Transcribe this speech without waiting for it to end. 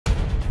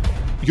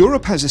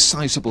Europe has a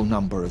sizable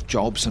number of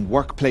jobs and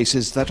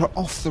workplaces that are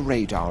off the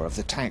radar of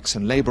the tax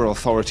and labour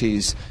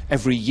authorities.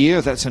 Every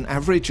year that's an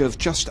average of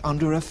just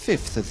under a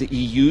fifth of the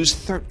EU's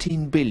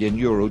 €13 billion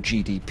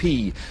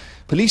GDP.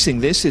 Policing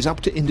this is up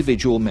to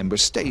individual member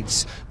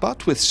states,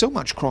 but with so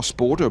much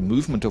cross-border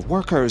movement of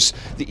workers,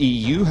 the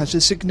EU has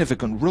a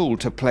significant role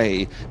to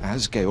play,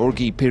 as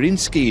Georgi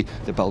Pirinski,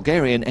 the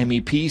Bulgarian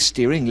MEP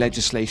steering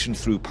legislation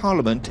through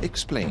Parliament,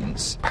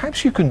 explains.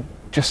 Perhaps you can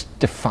just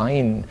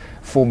define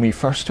for me,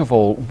 first of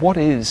all, what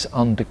is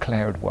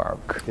undeclared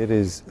work? It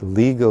is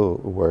legal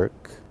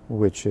work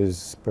which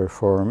is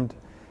performed,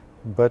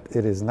 but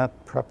it is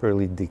not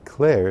properly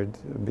declared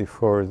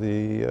before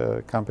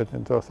the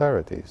competent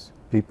authorities.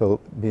 People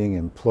being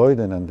employed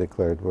in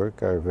undeclared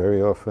work are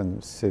very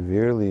often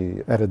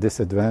severely at a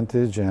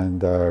disadvantage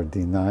and are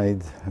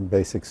denied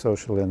basic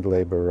social and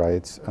labor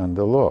rights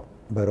under law.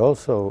 But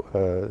also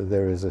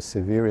there is a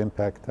severe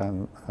impact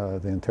on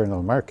the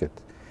internal market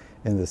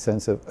in the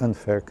sense of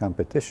unfair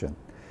competition.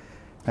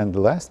 And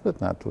last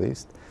but not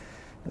least,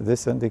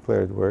 this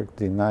undeclared work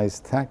denies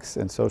tax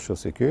and social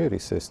security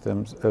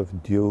systems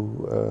of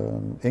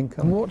due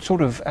income. What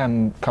sort of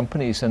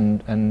companies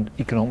and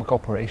economic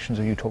operations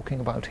are you talking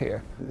about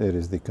here? It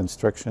is the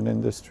construction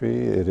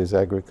industry, it is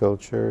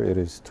agriculture, it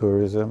is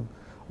tourism,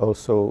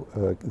 also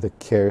the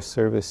care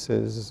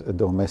services,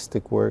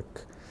 domestic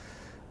work.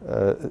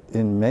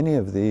 In many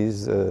of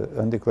these,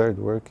 undeclared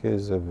work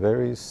is a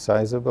very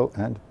sizable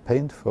and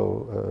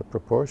painful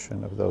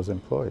proportion of those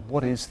employed.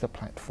 What is the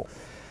platform?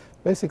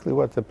 Basically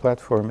what the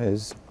platform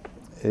is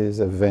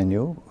a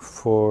venue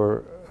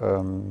for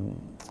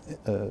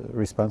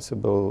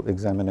responsible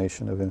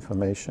examination of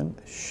information,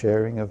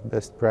 sharing of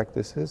best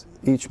practices.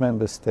 Each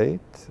member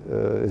state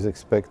is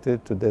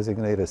expected to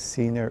designate a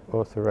senior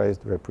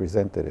authorized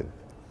representative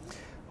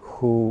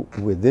who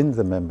within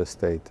the member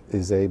state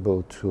is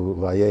able to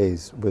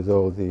liaise with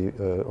all the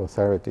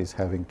authorities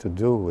having to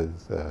do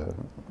with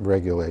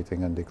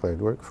regulating undeclared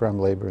work, from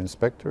labor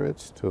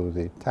inspectorates to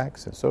the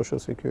tax and social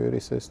security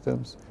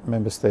systems.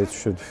 Member states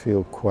should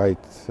feel quite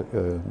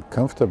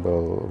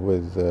comfortable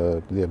with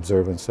the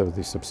observance of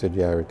the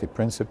subsidiarity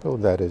principle,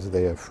 that is,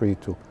 they are free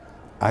to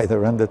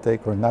either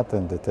undertake or not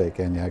undertake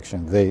any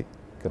action they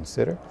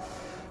consider,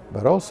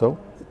 but also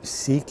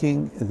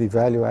seeking the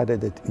value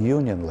added at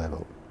union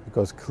level.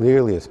 Because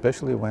clearly,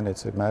 especially when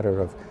it's a matter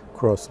of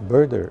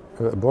cross-border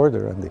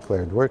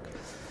undeclared work,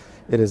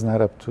 it is not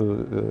up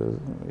to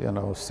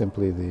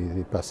simply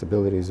the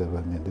possibilities of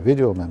an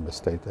individual member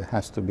state. There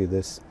has to be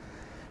this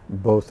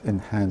both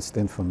enhanced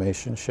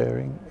information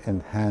sharing,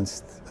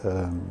 enhanced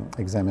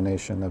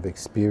examination of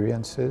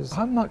experiences.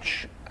 How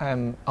much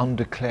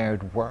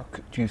undeclared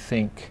work do you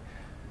think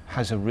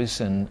has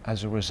arisen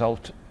as a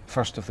result,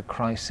 first of the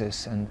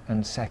crisis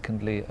and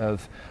secondly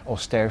of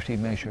austerity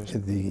measures?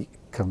 The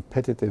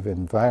competitive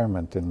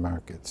environment in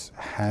markets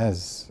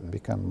has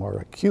become more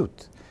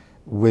acute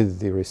with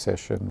the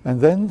recession.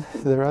 And then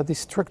there are the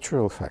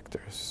structural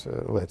factors.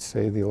 Let's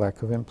say the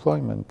lack of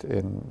employment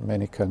in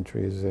many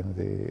countries in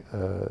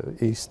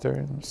the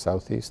eastern,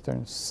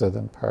 southeastern,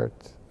 southern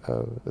part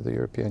of the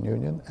European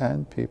Union,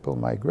 and people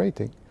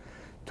migrating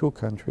to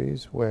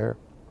countries where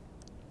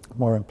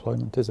more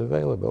employment is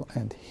available.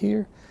 And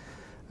here,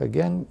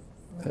 again,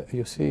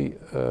 you see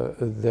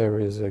there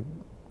is a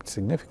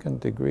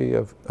significant degree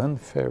of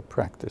unfair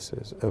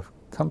practices of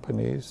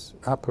companies,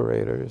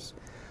 operators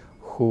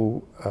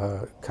who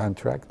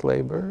contract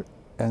labor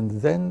and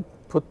then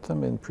put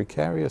them in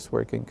precarious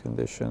working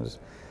conditions,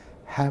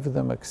 have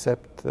them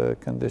accept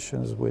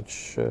conditions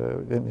which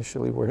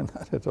initially were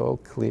not at all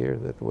clear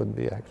that would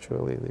be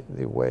actually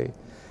the way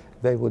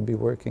they would be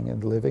working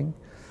and living.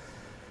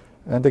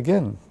 And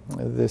again,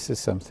 this is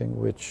something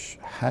which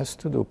has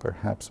to do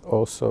perhaps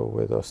also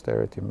with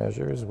austerity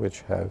measures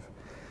which have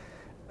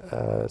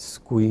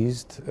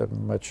squeezed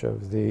much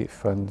of the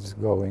funds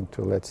going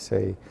to, let's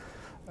say,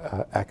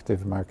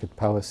 active market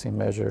policy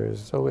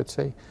measures. So it's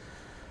a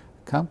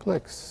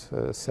complex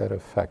set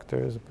of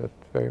factors, but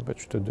very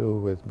much to do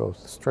with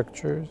both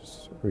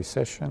structures,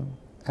 recession,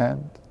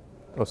 and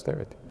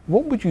austerity.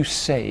 What would you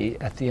say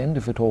at the end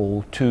of it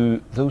all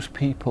to those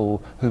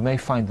people who may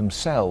find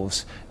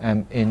themselves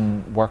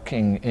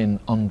working in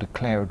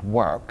undeclared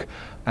work,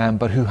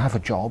 but who have a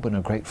job and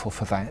are grateful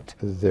for that?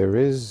 There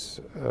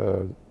is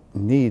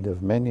need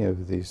of many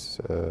of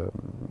these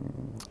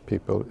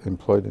people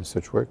employed in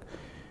such work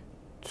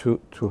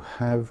to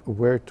have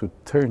where to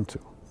turn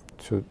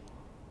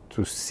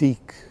to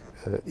seek,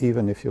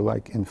 even if you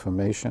like,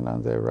 information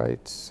on their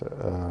rights,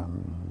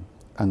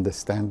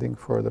 understanding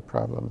for the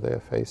problem they are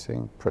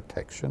facing,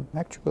 protection.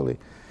 Actually,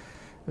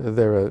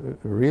 there are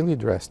really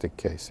drastic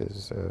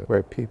cases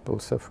where people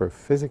suffer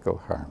physical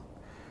harm,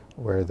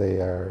 where they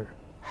are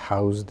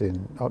housed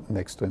in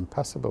next to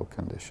impossible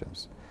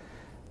conditions,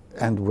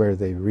 and where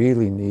they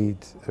really need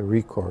a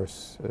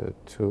recourse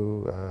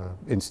to an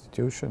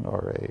institution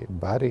or a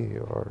body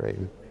or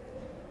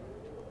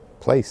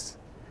a place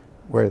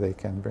where they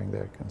can bring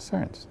their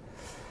concerns.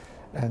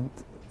 And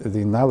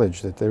the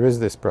knowledge that there is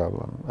this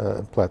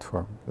problem,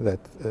 platform, that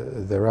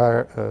there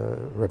are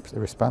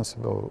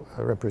responsible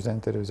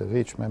representatives of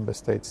each member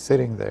state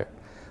sitting there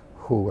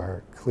who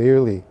are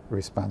clearly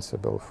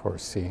responsible for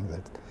seeing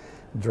that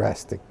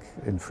drastic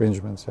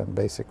infringements on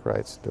basic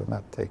rights do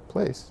not take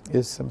place,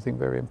 is something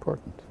very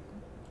important.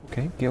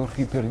 Okay,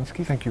 Georgi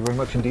Pirinski, thank you very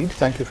much indeed.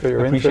 Thank you for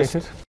your interest.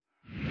 Appreciate it.